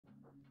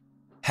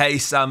Hey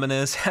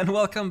summoners, and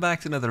welcome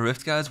back to another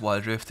RiftGuides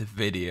WildRift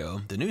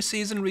video. The new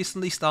season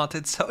recently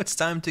started, so it's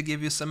time to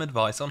give you some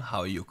advice on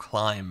how you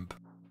climb.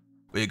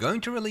 We're going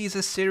to release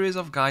a series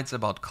of guides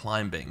about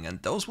climbing, and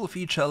those will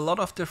feature a lot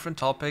of different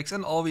topics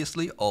and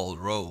obviously all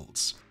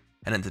roles.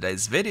 And in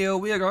today's video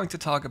we are going to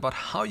talk about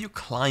how you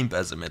climb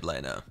as a mid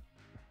laner.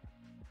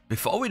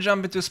 Before we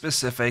jump into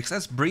specifics,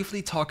 let's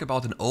briefly talk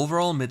about an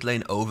overall mid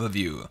lane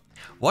overview.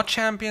 What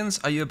champions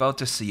are you about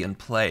to see and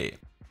play?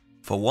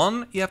 For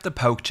one, you have the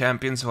poke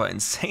champions who are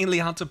insanely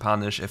hard to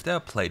punish if they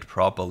are played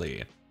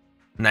properly.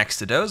 Next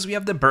to those, we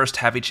have the burst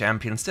heavy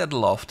champions that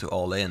love to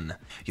all in.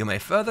 You may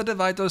further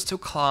divide those two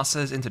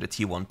classes into the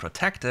T1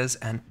 protectors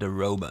and the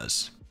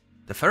roamers.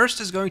 The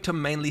first is going to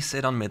mainly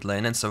sit on mid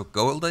lane and soak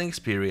gold and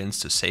experience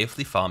to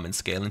safely farm and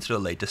scale into the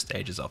later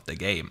stages of the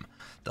game.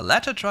 The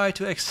latter try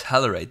to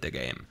accelerate the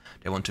game.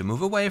 They want to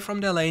move away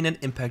from their lane and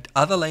impact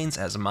other lanes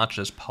as much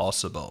as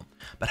possible.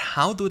 But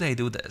how do they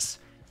do this?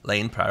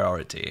 Lane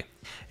priority.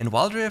 In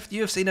WildRift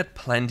you have seen it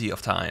plenty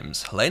of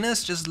times.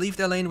 Laners just leave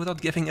their lane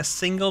without giving a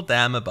single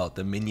damn about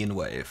the minion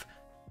wave.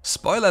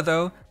 Spoiler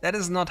though, that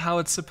is not how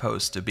it's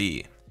supposed to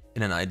be.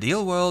 In an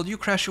ideal world, you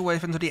crash your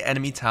wave into the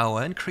enemy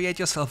tower and create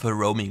yourself a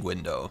roaming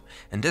window.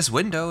 In this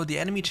window, the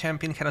enemy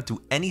champion cannot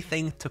do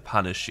anything to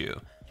punish you.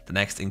 The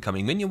next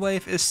incoming minion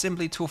wave is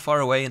simply too far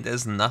away and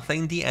there's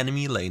nothing the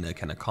enemy laner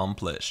can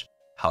accomplish.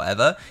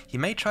 However, he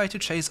may try to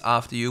chase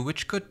after you,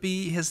 which could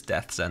be his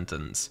death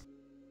sentence.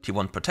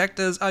 T1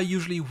 protectors are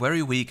usually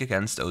very weak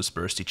against those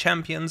bursty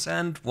champions,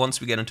 and once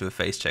we get into a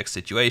face check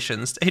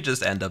situations, they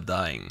just end up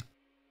dying.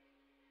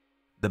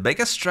 The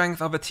biggest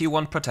strength of a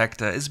T1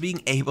 protector is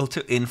being able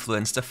to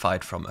influence the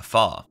fight from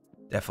afar.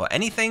 Therefore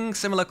anything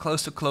similar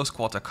close to close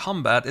quarter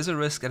combat is a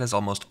risk that is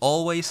almost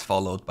always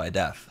followed by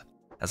death.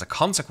 As a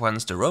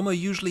consequence, the roamer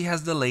usually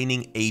has the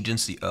laning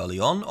agency early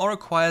on or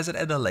acquires it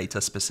at a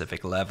later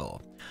specific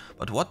level.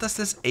 But what does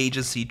this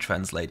agency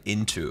translate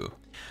into?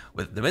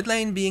 With the mid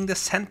lane being the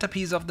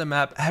centerpiece of the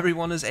map,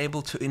 everyone is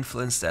able to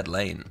influence that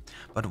lane.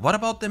 But what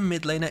about the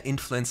mid laner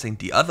influencing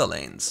the other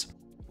lanes?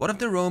 What if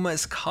the roamer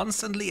is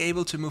constantly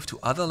able to move to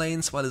other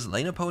lanes while his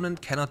lane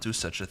opponent cannot do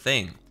such a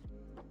thing?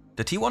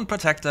 The T1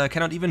 protector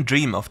cannot even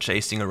dream of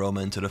chasing a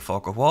roamer into the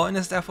fog of war and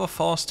is therefore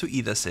forced to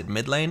either sit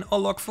mid lane or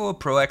look for a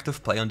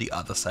proactive play on the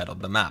other side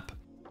of the map.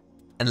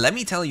 And let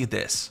me tell you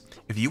this,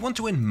 if you want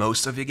to win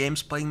most of your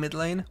games playing mid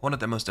lane, one of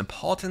the most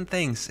important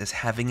things is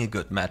having a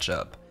good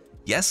matchup.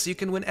 Yes, you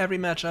can win every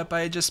matchup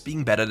by just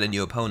being better than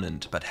your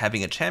opponent, but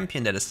having a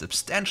champion that is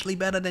substantially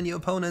better than your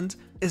opponent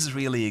is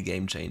really a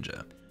game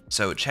changer.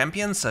 So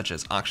champions such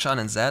as Akshan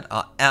and Zed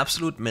are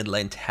absolute mid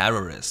lane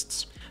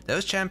terrorists.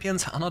 Those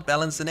champions are not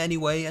balanced in any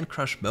way and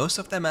crush most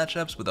of their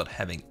matchups without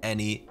having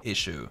any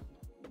issue.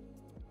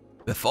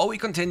 Before we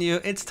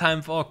continue, it's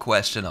time for our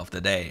question of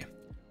the day.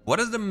 What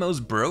is the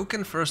most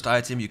broken first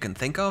item you can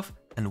think of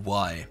and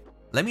why?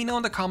 Let me know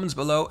in the comments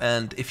below,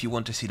 and if you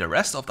want to see the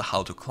rest of the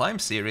How to Climb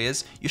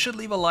series, you should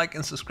leave a like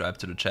and subscribe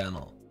to the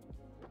channel.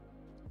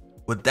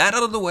 With that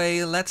out of the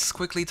way, let's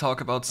quickly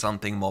talk about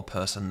something more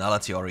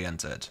personality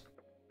oriented.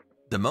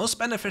 The most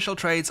beneficial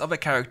traits of a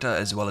character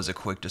as well as a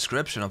quick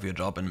description of your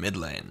job in mid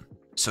lane.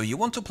 So you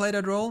want to play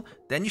that role?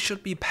 Then you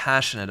should be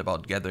passionate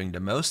about gathering the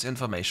most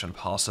information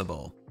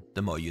possible.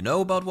 The more you know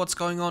about what's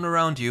going on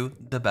around you,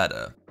 the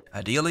better.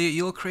 Ideally,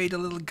 you'll create a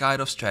little guide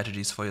of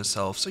strategies for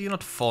yourself so you're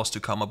not forced to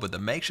come up with a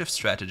makeshift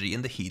strategy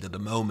in the heat of the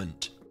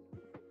moment.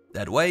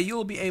 That way,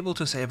 you'll be able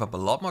to save up a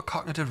lot more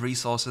cognitive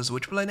resources,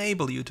 which will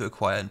enable you to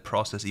acquire and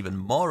process even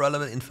more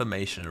relevant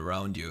information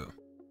around you.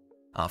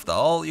 After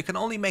all, you can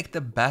only make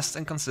the best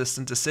and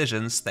consistent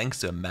decisions thanks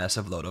to a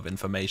massive load of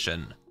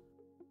information.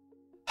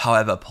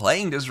 However,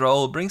 playing this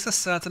role brings a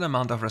certain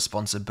amount of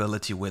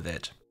responsibility with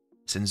it.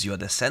 Since you are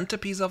the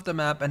centerpiece of the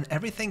map and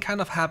everything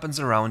kind of happens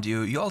around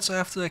you, you also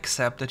have to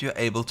accept that you're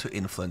able to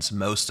influence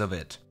most of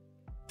it.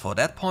 For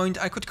that point,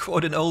 I could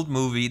quote an old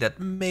movie that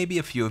maybe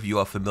a few of you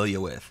are familiar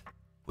with.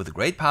 With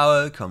great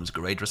power comes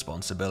great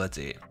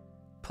responsibility.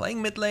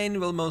 Playing mid lane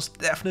will most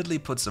definitely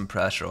put some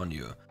pressure on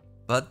you.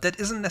 But that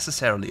isn't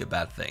necessarily a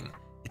bad thing.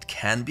 It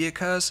can be a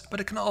curse, but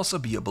it can also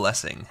be a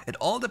blessing. It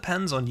all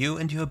depends on you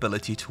and your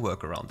ability to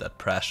work around that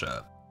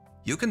pressure.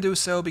 You can do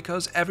so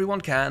because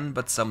everyone can,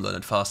 but some learn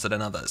it faster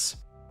than others.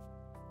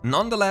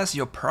 Nonetheless,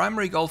 your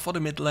primary goal for the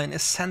mid lane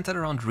is centered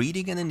around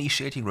reading and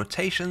initiating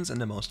rotations in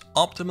the most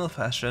optimal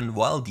fashion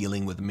while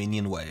dealing with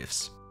minion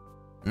waves.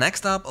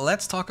 Next up,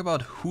 let's talk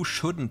about who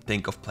shouldn't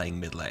think of playing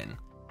mid lane.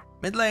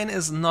 Mid lane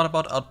is not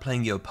about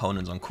outplaying your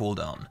opponents on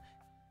cooldown.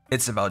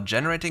 It's about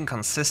generating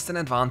consistent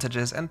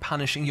advantages and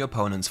punishing your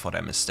opponents for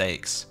their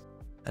mistakes.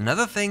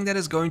 Another thing that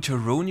is going to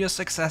ruin your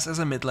success as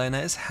a mid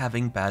laner is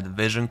having bad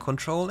vision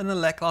control and a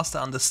lackluster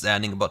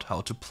understanding about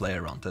how to play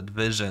around that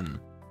vision.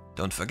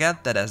 Don't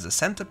forget that as the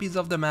centerpiece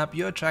of the map,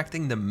 you're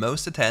attracting the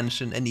most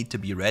attention and need to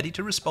be ready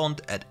to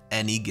respond at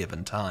any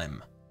given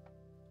time.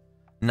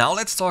 Now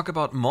let's talk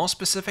about more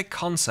specific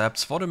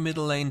concepts for the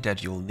middle lane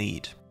that you'll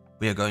need.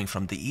 We are going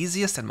from the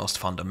easiest and most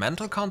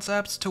fundamental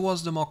concepts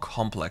towards the more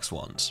complex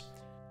ones.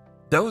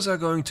 Those are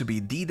going to be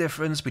the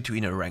difference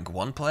between a rank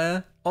 1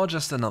 player or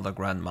just another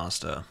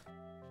Grandmaster.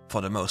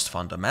 For the most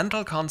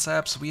fundamental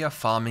concepts, we have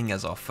farming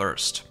as our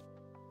first.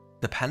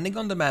 Depending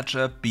on the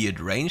matchup, be it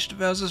ranged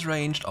versus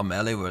ranged or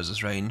melee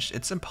versus ranged,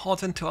 it's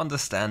important to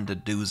understand the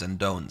do's and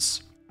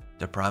don'ts.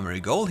 The primary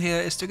goal here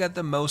is to get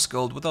the most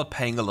gold without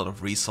paying a lot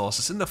of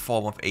resources in the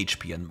form of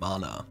HP and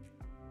mana.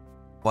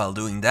 While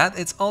doing that,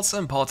 it's also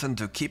important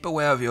to keep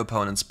aware of your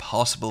opponent's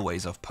possible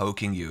ways of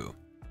poking you.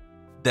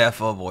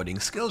 Therefore, avoiding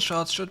skill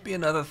shots should be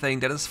another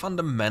thing that is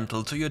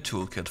fundamental to your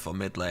toolkit for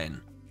mid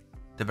lane.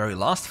 The very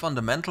last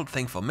fundamental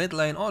thing for mid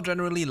lane or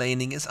generally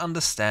laning is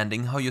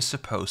understanding how you're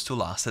supposed to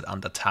last it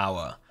under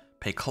tower.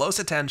 Pay close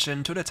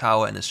attention to the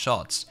tower and his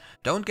shots.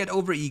 Don't get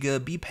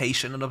overeager, be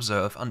patient and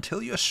observe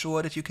until you're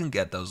sure that you can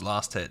get those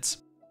last hits.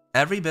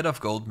 Every bit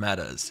of gold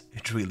matters,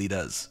 it really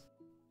does.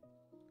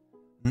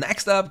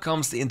 Next up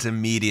comes the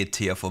intermediate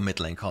tier for mid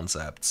lane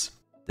concepts.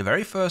 The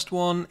very first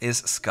one is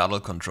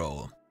Scuttle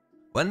Control.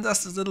 When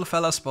does this little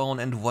fella spawn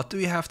and what do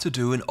you have to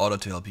do in order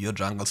to help your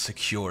jungle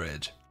secure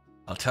it?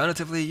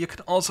 Alternatively, you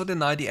can also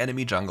deny the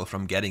enemy jungle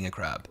from getting a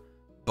crab.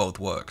 Both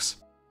works.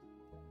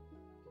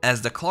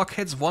 As the clock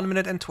hits 1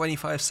 minute and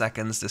 25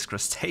 seconds, this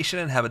crustacean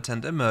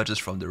inhabitant emerges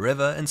from the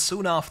river and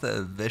soon after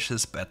a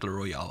vicious battle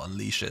royale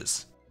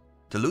unleashes.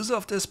 The loser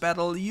of this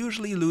battle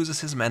usually loses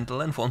his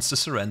mental and wants to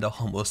surrender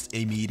almost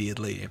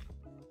immediately.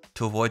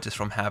 To avoid this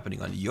from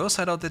happening on your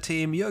side of the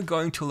team, you're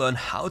going to learn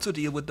how to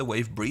deal with the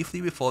wave briefly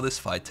before this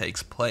fight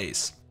takes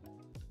place.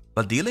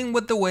 But dealing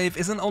with the wave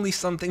isn't only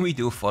something we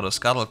do for the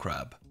Scuttle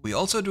Crab. We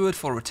also do it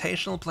for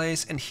rotational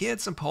plays, and here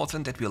it's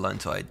important that we learn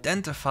to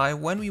identify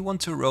when we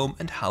want to roam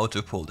and how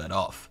to pull that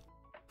off.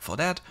 For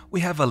that, we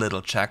have a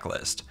little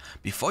checklist.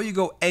 Before you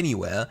go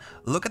anywhere,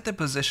 look at the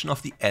position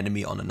of the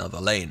enemy on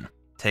another lane.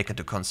 Take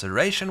into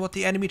consideration what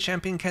the enemy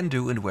champion can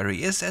do and where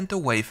he is and the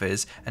wave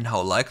is, and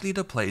how likely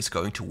the play is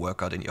going to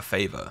work out in your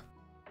favor.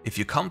 If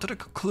you come to the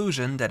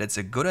conclusion that it's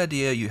a good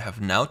idea, you have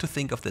now to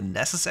think of the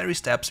necessary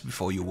steps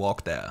before you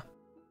walk there.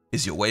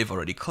 Is your wave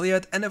already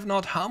cleared, and if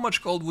not, how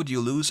much gold would you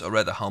lose, or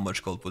rather how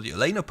much gold would your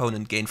lane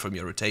opponent gain from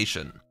your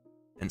rotation?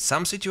 In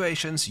some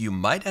situations you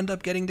might end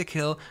up getting the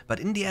kill,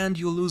 but in the end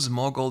you'll lose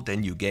more gold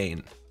than you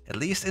gain, at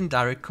least in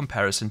direct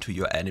comparison to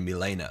your enemy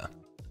laner.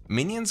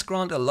 Minions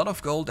grant a lot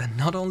of gold, and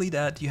not only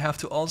that, you have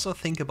to also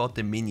think about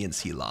the minions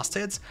he last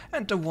hits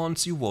and the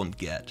ones you won't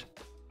get.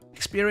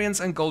 Experience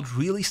and gold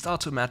really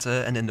start to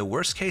matter, and in the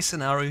worst case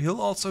scenario you'll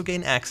also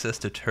gain access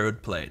to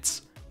turret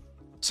plates.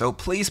 So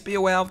please be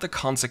aware of the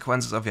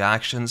consequences of your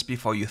actions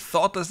before you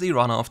thoughtlessly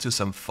run off to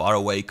some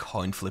faraway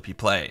coin flippy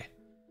play.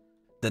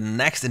 The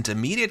next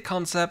intermediate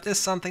concept is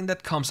something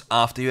that comes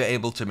after you're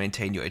able to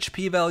maintain your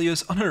HP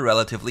values on a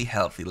relatively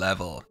healthy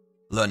level.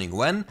 Learning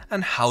when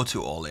and how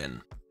to all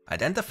in.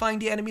 Identifying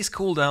the enemy's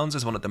cooldowns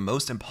is one of the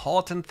most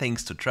important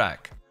things to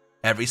track.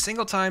 Every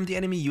single time the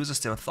enemy uses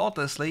them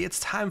thoughtlessly, it's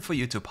time for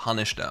you to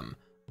punish them.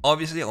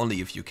 Obviously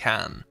only if you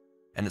can.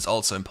 And it's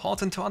also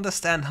important to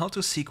understand how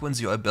to sequence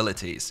your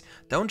abilities.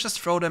 Don't just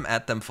throw them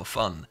at them for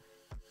fun.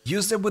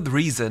 Use them with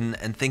reason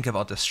and think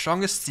about the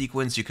strongest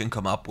sequence you can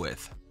come up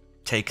with.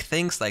 Take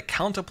things like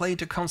counterplay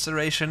into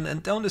consideration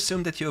and don't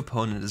assume that your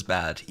opponent is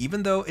bad,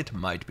 even though it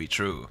might be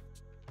true.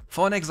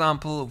 For an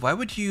example, why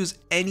would you use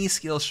any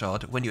skill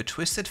shot when your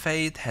Twisted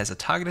Fate has a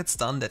targeted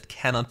stun that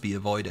cannot be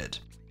avoided?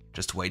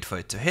 Just wait for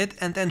it to hit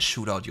and then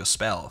shoot out your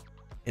spell.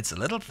 It's a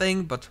little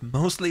thing, but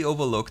mostly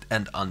overlooked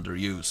and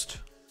underused.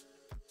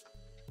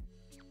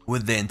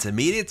 With the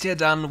intermediate tier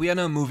done, we are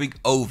now moving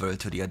over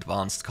to the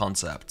advanced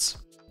concepts.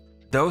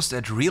 Those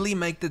that really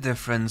make the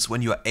difference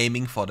when you are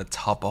aiming for the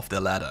top of the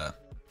ladder.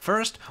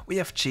 First, we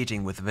have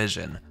cheating with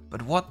vision,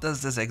 but what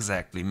does this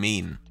exactly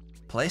mean?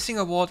 Placing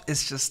a ward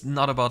is just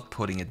not about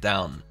putting it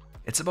down.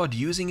 It's about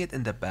using it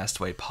in the best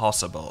way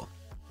possible.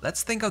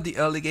 Let's think of the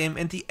early game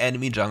and the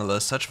enemy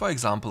jungler, such for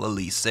example a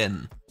Lee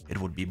Sin.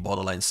 It would be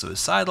borderline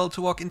suicidal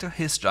to walk into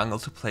his jungle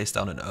to place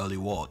down an early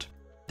ward.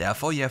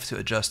 Therefore you have to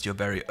adjust your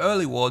very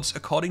early wards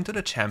according to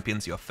the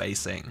champions you're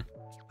facing.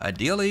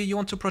 Ideally you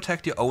want to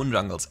protect your own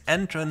jungle's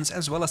entrance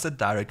as well as the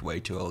direct way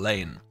to a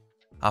lane.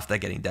 After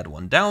getting that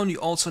one down, you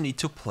also need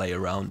to play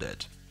around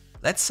it.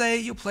 Let's say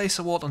you place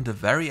a ward on the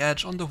very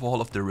edge on the wall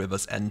of the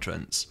river's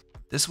entrance.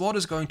 This ward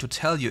is going to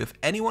tell you if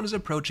anyone is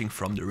approaching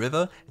from the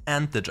river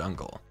and the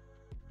jungle.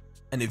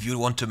 And if you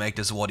want to make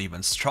this ward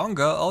even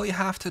stronger, all you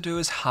have to do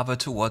is hover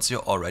towards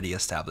your already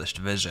established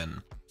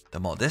vision. The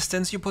more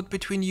distance you put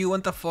between you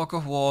and the fork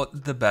of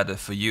ward, the better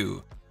for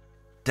you.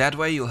 That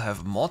way you'll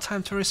have more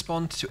time to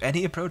respond to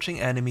any approaching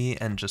enemy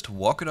and just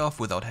walk it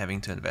off without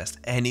having to invest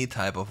any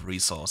type of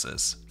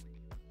resources.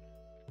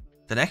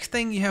 The next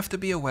thing you have to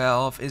be aware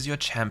of is your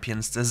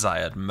champion's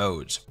desired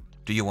mode.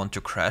 Do you want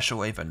to crash a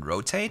wave and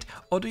rotate,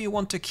 or do you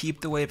want to keep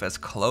the wave as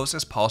close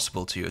as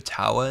possible to your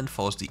tower and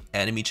force the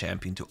enemy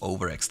champion to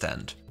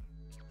overextend?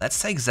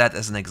 Let's take Zed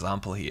as an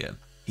example here.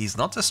 He's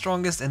not the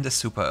strongest in the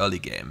super early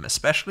game,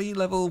 especially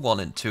level 1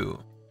 and 2.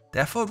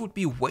 Therefore it would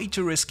be way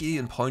too risky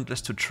and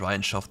pointless to try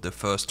and shove the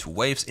first 2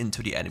 waves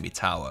into the enemy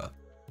tower.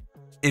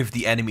 If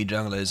the enemy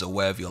jungler is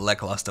aware of your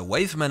lackluster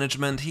wave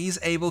management, he's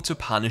able to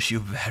punish you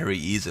very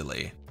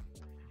easily.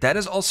 That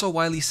is also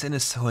why Lee Sin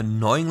is so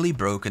annoyingly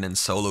broken in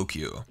solo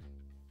queue.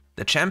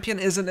 The champion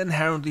isn't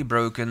inherently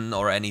broken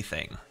or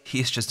anything,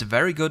 he's just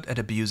very good at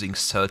abusing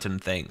certain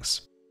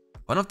things.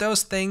 One of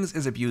those things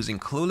is abusing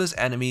clueless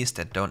enemies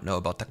that don't know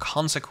about the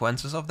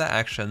consequences of their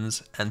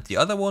actions, and the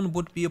other one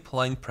would be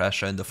applying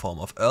pressure in the form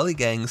of early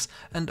ganks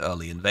and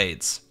early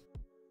invades.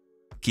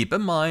 Keep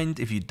in mind,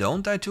 if you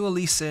don't die to a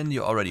Lee Sin,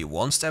 you're already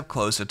one step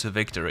closer to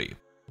victory.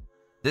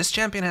 This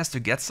champion has to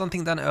get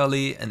something done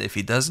early, and if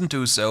he doesn't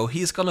do so,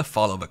 he's gonna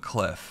fall off a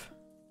cliff.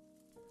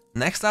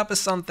 Next up is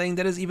something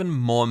that is even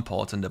more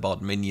important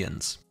about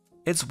minions.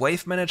 It's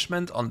wave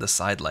management on the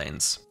side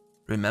lanes.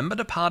 Remember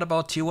the part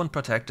about tier 1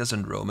 protectors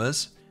and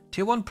roamers?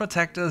 Tier 1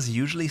 protectors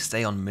usually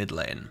stay on mid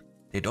lane.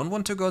 They don't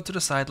want to go to the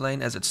side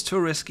lane as it's too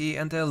risky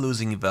and they're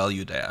losing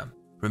value there.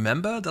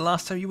 Remember the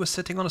last time you were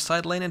sitting on a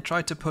side lane and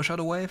tried to push out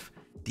a wave?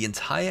 The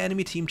entire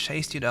enemy team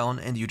chased you down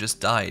and you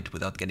just died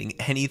without getting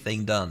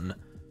anything done.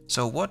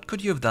 So what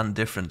could you have done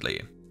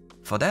differently?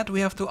 For that we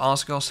have to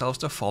ask ourselves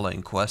the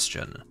following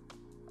question.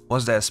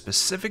 Was there a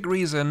specific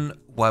reason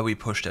why we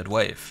pushed that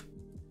wave?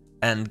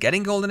 And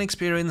getting golden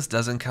experience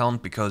doesn't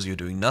count because you're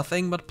doing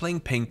nothing but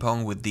playing ping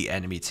pong with the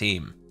enemy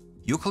team.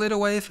 You clear the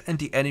wave and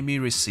the enemy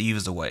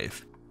receives the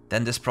wave.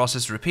 Then this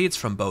process repeats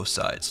from both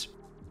sides.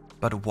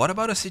 But what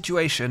about a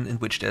situation in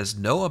which there's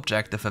no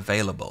objective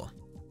available?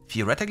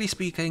 Theoretically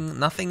speaking,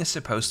 nothing is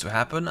supposed to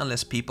happen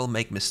unless people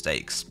make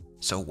mistakes.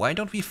 So why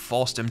don't we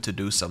force them to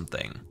do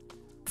something?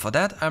 For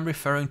that I'm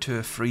referring to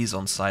a freeze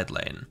on side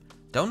lane.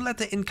 Don't let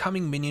the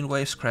incoming minion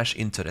waves crash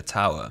into the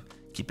tower.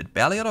 Keep it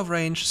barely out of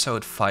range so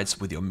it fights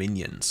with your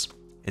minions.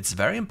 It's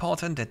very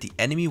important that the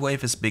enemy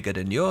wave is bigger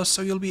than yours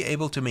so you'll be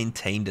able to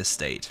maintain this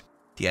state.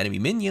 The enemy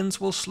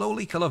minions will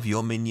slowly kill off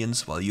your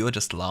minions while you're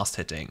just last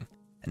hitting.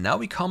 And now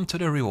we come to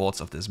the rewards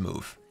of this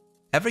move.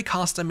 Every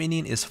caster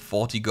minion is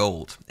 40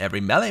 gold,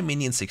 every melee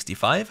minion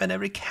 65 and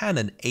every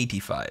cannon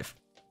 85.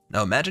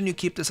 Now imagine you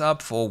keep this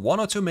up for 1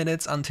 or 2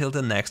 minutes until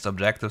the next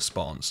objective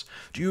spawns.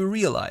 Do you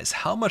realize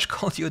how much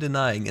gold you're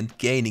denying and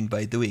gaining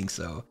by doing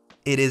so?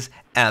 It is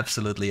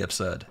absolutely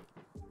absurd.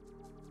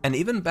 And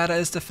even better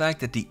is the fact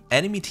that the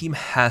enemy team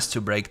has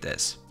to break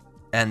this.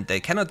 And they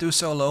cannot do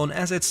so alone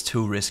as it's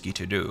too risky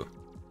to do.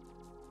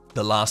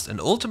 The last and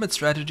ultimate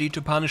strategy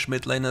to punish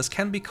mid laners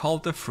can be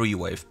called the free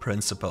wave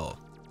principle.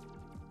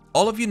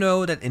 All of you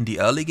know that in the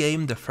early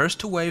game the first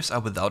 2 waves are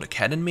without a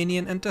cannon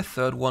minion and the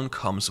third one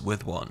comes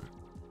with one.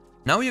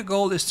 Now your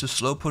goal is to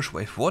slow push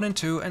wave 1 and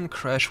 2 and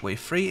crash wave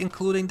 3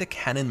 including the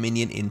cannon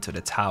minion into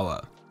the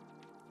tower.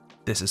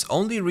 This is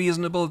only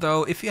reasonable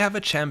though if you have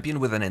a champion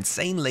with an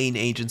insane lane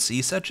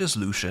agency such as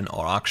Lucian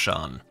or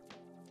Akshan.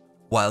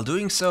 While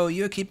doing so,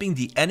 you're keeping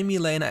the enemy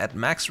laner at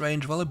max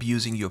range while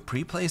abusing your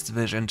pre-placed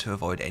vision to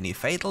avoid any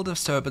fatal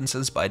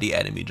disturbances by the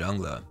enemy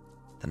jungler.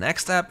 The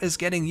next step is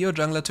getting your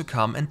jungler to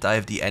come and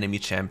dive the enemy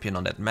champion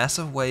on that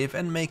massive wave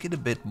and make it a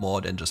bit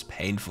more than just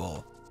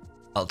painful.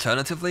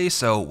 Alternatively,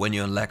 so when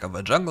you're in lack of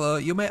a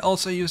jungler, you may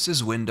also use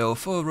this window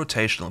for a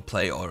rotational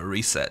play or a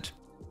reset.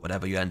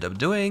 Whatever you end up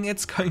doing,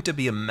 it's going to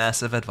be a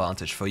massive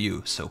advantage for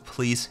you, so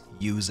please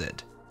use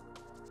it.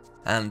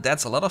 And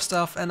that's a lot of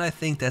stuff and I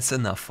think that's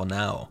enough for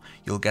now.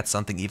 You'll get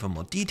something even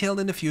more detailed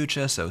in the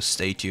future, so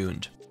stay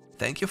tuned.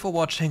 Thank you for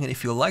watching and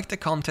if you liked the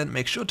content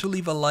make sure to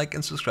leave a like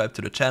and subscribe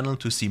to the channel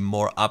to see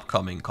more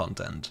upcoming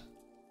content.